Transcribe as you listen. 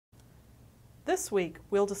This week,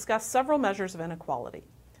 we'll discuss several measures of inequality.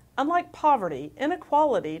 Unlike poverty,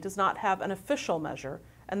 inequality does not have an official measure,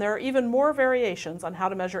 and there are even more variations on how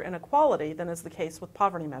to measure inequality than is the case with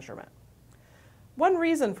poverty measurement. One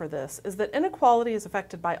reason for this is that inequality is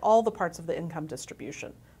affected by all the parts of the income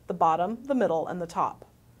distribution: the bottom, the middle, and the top.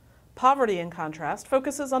 Poverty, in contrast,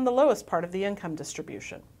 focuses on the lowest part of the income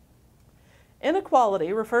distribution.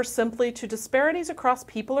 Inequality refers simply to disparities across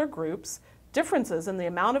people or groups, differences in the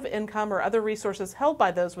amount of income or other resources held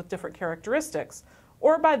by those with different characteristics,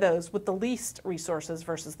 or by those with the least resources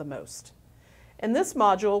versus the most. In this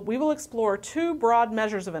module, we will explore two broad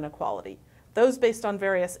measures of inequality, those based on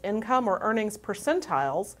various income or earnings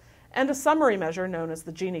percentiles, and a summary measure known as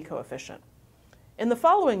the Gini coefficient. In the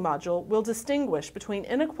following module, we'll distinguish between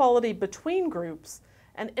inequality between groups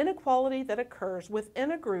and inequality that occurs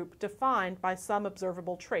within a group defined by some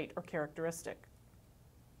observable trait or characteristic.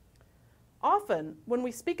 Often, when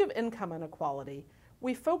we speak of income inequality,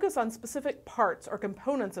 we focus on specific parts or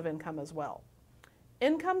components of income as well.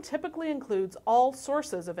 Income typically includes all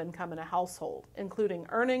sources of income in a household, including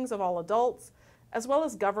earnings of all adults, as well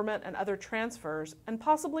as government and other transfers, and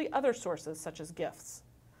possibly other sources such as gifts.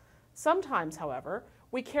 Sometimes, however,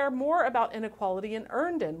 we care more about inequality in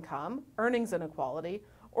earned income, earnings inequality,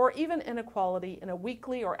 or even inequality in a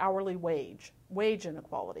weekly or hourly wage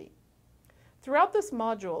inequality. Throughout this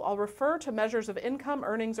module, I'll refer to measures of income,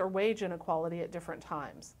 earnings, or wage inequality at different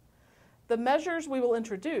times. The measures we will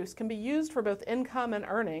introduce can be used for both income and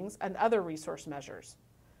earnings and other resource measures.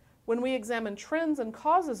 When we examine trends and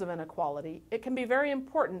causes of inequality, it can be very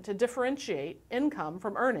important to differentiate income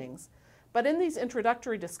from earnings, but in these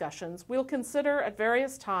introductory discussions, we'll consider at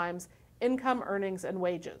various times income, earnings, and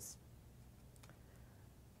wages.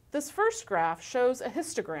 This first graph shows a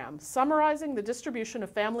histogram summarizing the distribution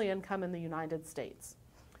of family income in the United States.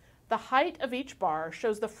 The height of each bar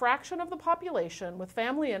shows the fraction of the population with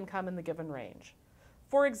family income in the given range.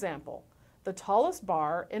 For example, the tallest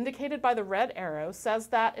bar, indicated by the red arrow, says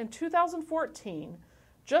that in 2014,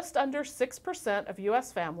 just under 6% of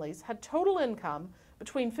U.S. families had total income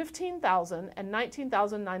between $15,000 and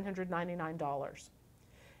 $19,999.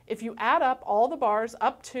 If you add up all the bars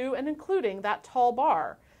up to and including that tall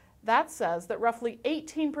bar, that says that roughly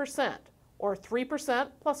 18%, or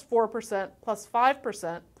 3% plus 4% plus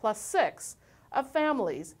 5% plus 6, of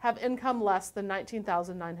families have income less than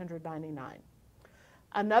 $19,999.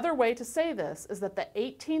 Another way to say this is that the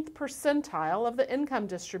 18th percentile of the income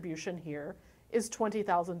distribution here is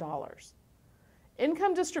 $20,000.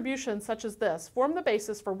 Income distributions such as this form the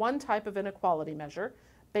basis for one type of inequality measure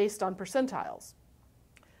based on percentiles.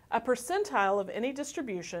 A percentile of any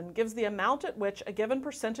distribution gives the amount at which a given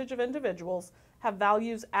percentage of individuals have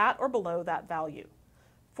values at or below that value.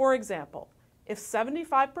 For example, if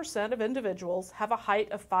 75% of individuals have a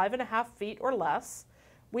height of 5.5 feet or less,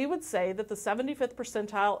 we would say that the 75th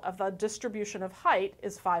percentile of the distribution of height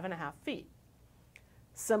is 5.5 feet.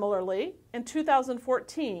 Similarly, in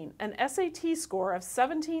 2014, an SAT score of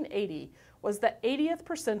 1780 was the 80th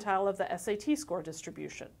percentile of the SAT score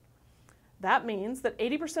distribution. That means that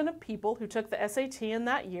 80% of people who took the SAT in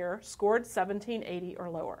that year scored 1780 or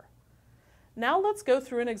lower. Now let's go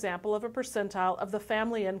through an example of a percentile of the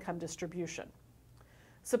family income distribution.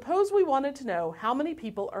 Suppose we wanted to know how many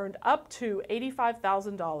people earned up to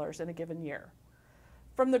 $85,000 in a given year.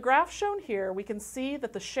 From the graph shown here, we can see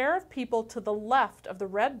that the share of people to the left of the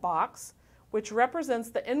red box, which represents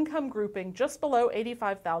the income grouping just below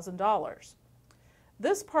 $85,000.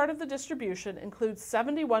 This part of the distribution includes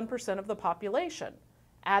 71% of the population,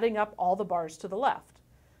 adding up all the bars to the left.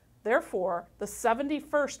 Therefore, the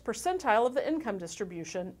 71st percentile of the income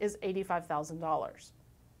distribution is $85,000.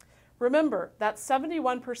 Remember that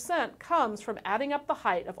 71% comes from adding up the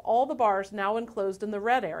height of all the bars now enclosed in the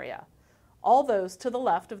red area, all those to the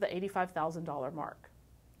left of the $85,000 mark.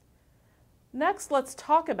 Next, let's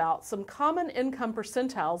talk about some common income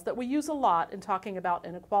percentiles that we use a lot in talking about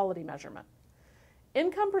inequality measurement.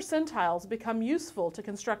 Income percentiles become useful to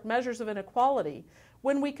construct measures of inequality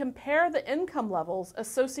when we compare the income levels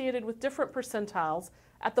associated with different percentiles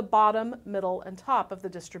at the bottom, middle, and top of the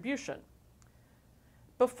distribution.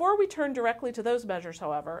 Before we turn directly to those measures,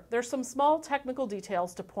 however, there's some small technical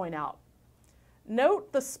details to point out.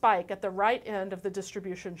 Note the spike at the right end of the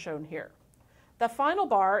distribution shown here. The final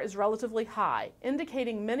bar is relatively high,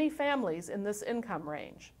 indicating many families in this income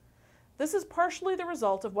range. This is partially the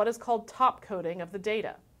result of what is called top coding of the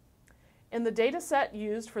data. In the data set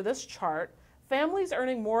used for this chart, families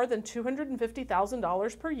earning more than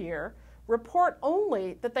 $250,000 per year report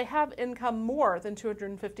only that they have income more than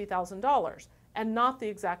 $250,000 and not the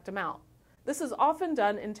exact amount. This is often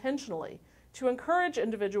done intentionally to encourage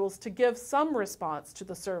individuals to give some response to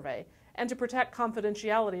the survey and to protect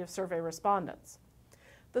confidentiality of survey respondents.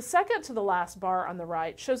 The second to the last bar on the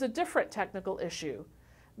right shows a different technical issue.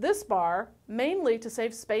 This bar, mainly to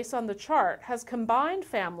save space on the chart, has combined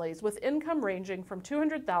families with income ranging from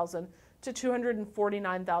 $200,000 to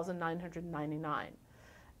 $249,999,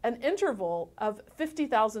 an interval of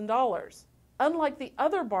 $50,000, unlike the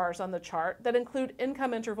other bars on the chart that include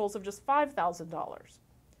income intervals of just $5,000.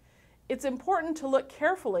 It's important to look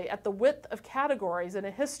carefully at the width of categories in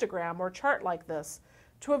a histogram or chart like this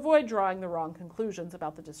to avoid drawing the wrong conclusions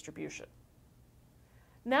about the distribution.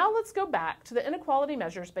 Now let's go back to the inequality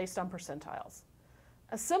measures based on percentiles.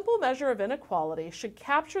 A simple measure of inequality should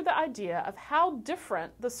capture the idea of how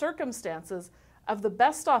different the circumstances of the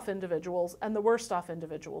best off individuals and the worst off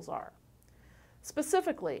individuals are.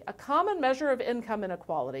 Specifically, a common measure of income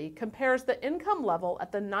inequality compares the income level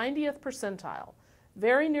at the 90th percentile,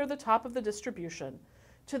 very near the top of the distribution,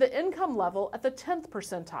 to the income level at the 10th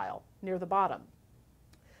percentile, near the bottom.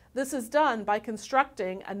 This is done by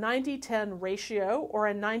constructing a 90-10 ratio or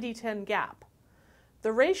a 90-10 gap.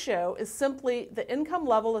 The ratio is simply the income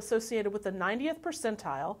level associated with the 90th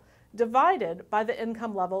percentile divided by the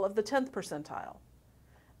income level of the 10th percentile.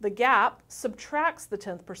 The gap subtracts the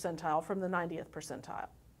 10th percentile from the 90th percentile.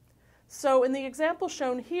 So in the example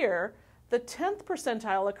shown here, the 10th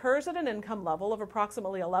percentile occurs at an income level of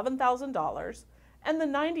approximately $11,000, and the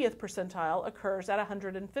 90th percentile occurs at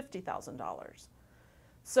 $150,000.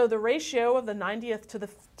 So the ratio of the 90th to the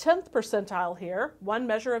 10th percentile here, one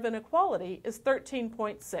measure of inequality, is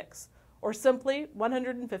 13.6, or simply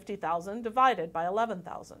 150,000 divided by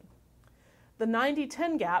 11,000. The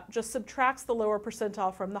 90-10 gap just subtracts the lower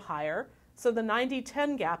percentile from the higher, so the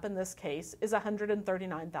 90-10 gap in this case is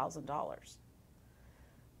 $139,000.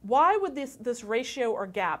 Why would this ratio or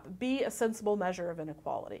gap be a sensible measure of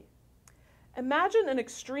inequality? Imagine an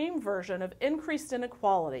extreme version of increased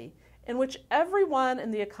inequality in which everyone in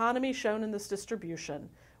the economy shown in this distribution,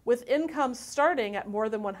 with incomes starting at more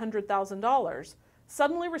than $100,000,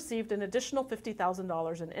 suddenly received an additional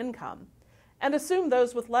 $50,000 in income, and assume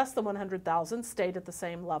those with less than $100,000 stayed at the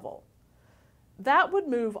same level. That would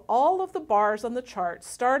move all of the bars on the chart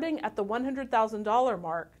starting at the $100,000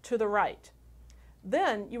 mark to the right.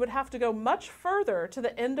 Then you would have to go much further to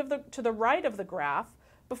the right of the graph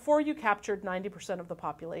before you captured 90% of the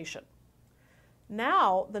population.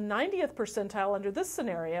 Now, the 90th percentile under this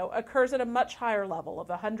scenario occurs at a much higher level of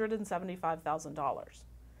 $175,000.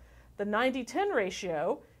 The 90-10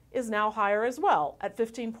 ratio is now higher as well at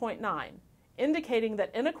 15.9, indicating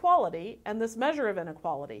that inequality and this measure of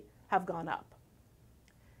inequality have gone up.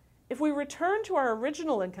 If we return to our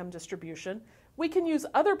original income distribution, we can use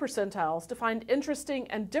other percentiles to find interesting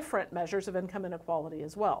and different measures of income inequality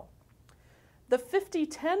as well. The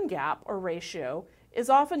 50-10 gap, or ratio, is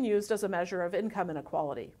often used as a measure of income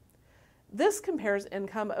inequality. This compares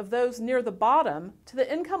income of those near the bottom to the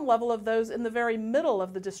income level of those in the very middle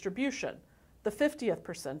of the distribution, the 50th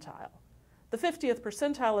percentile. The 50th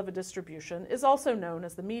percentile of a distribution is also known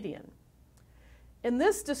as the median. In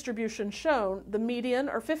this distribution shown, the median,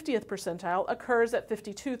 or 50th percentile, occurs at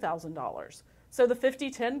 $52,000. So the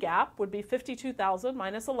 50-10 gap would be $52,000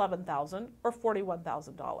 minus $11,000, or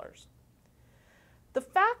 $41,000. The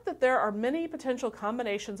fact that there are many potential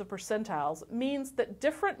combinations of percentiles means that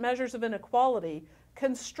different measures of inequality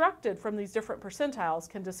constructed from these different percentiles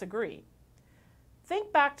can disagree.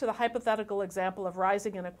 Think back to the hypothetical example of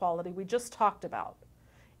rising inequality we just talked about.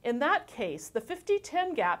 In that case, the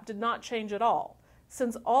 50-10 gap did not change at all,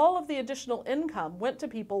 since all of the additional income went to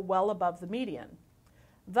people well above the median.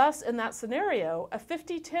 Thus, in that scenario, a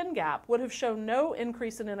 50-10 gap would have shown no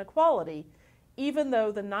increase in inequality, even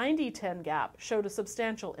though the 90-10 gap showed a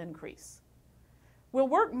substantial increase. We'll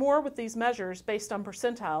work more with these measures based on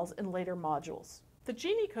percentiles in later modules. The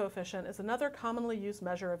Gini coefficient is another commonly used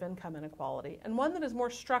measure of income inequality, and one that is more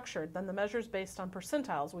structured than the measures based on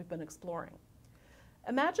percentiles we've been exploring.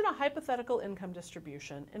 Imagine a hypothetical income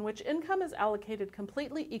distribution in which income is allocated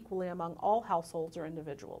completely equally among all households or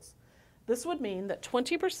individuals. This would mean that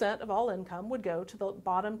 20% of all income would go to the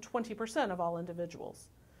bottom 20% of all individuals.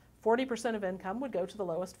 40% of income would go to the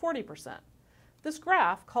lowest 40%. This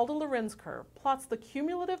graph, called a Lorenz curve, plots the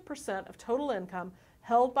cumulative percent of total income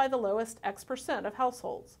held by the lowest X percent of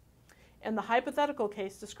households. In the hypothetical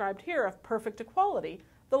case described here of perfect equality,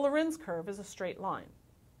 the Lorenz curve is a straight line.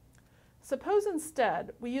 Suppose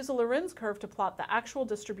instead we use a Lorenz curve to plot the actual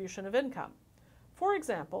distribution of income. For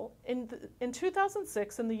example, in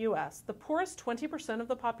 2006 in the US, the poorest 20% of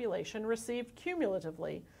the population received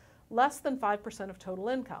cumulatively less than 5% of total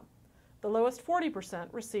income. The lowest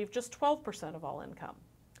 40% received just 12% of all income.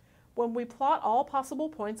 When we plot all possible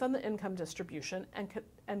points on the income distribution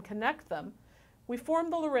and connect them, we form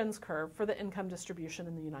the Lorenz curve for the income distribution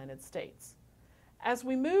in the United States. As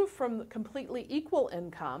we move from completely equal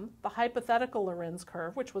income, the hypothetical Lorenz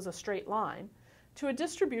curve, which was a straight line, to a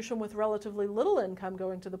distribution with relatively little income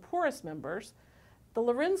going to the poorest members, the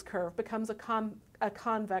Lorenz curve becomes a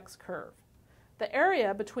convex curve. The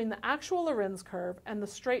area between the actual Lorenz curve and the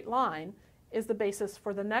straight line is the basis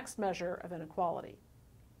for the next measure of inequality.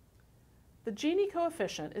 The Gini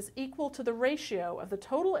coefficient is equal to the ratio of the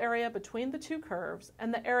total area between the two curves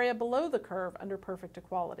and the area below the curve under perfect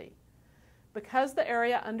equality. Because the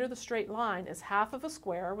area under the straight line is half of a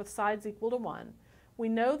square with sides equal to 1, we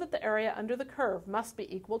know that the area under the curve must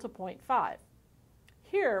be equal to 0.5.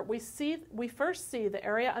 Here we first see the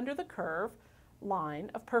area under the curve line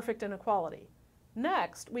of perfect inequality.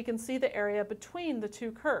 Next, we can see the area between the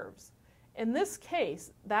two curves. In this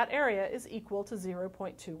case, that area is equal to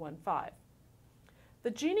 0.215.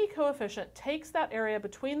 The Gini coefficient takes that area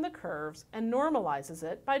between the curves and normalizes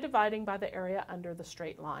it by dividing by the area under the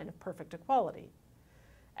straight line of perfect equality.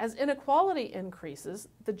 As inequality increases,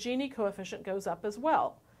 the Gini coefficient goes up as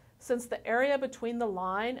well. Since the area between the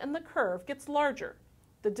line and the curve gets larger,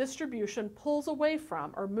 the distribution pulls away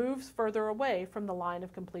from or moves further away from the line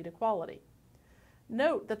of complete equality.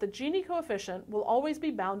 Note that the Gini coefficient will always be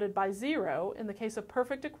bounded by 0 in the case of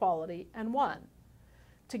perfect equality and 1.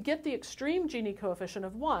 To get the extreme Gini coefficient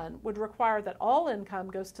of 1 would require that all income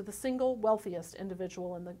goes to the single wealthiest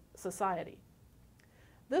individual in the society.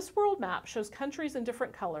 This world map shows countries in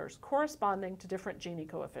different colors corresponding to different Gini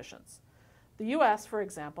coefficients. The US, for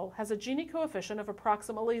example, has a Gini coefficient of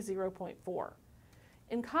approximately 0.4.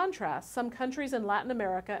 In contrast, some countries in Latin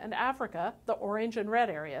America and Africa, the orange and red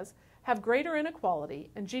areas, have greater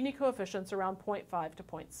inequality and Gini coefficients around 0.5 to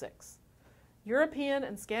 0.6. European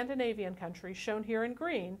and Scandinavian countries, shown here in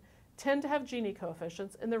green, tend to have Gini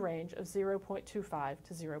coefficients in the range of 0.25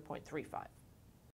 to 0.35.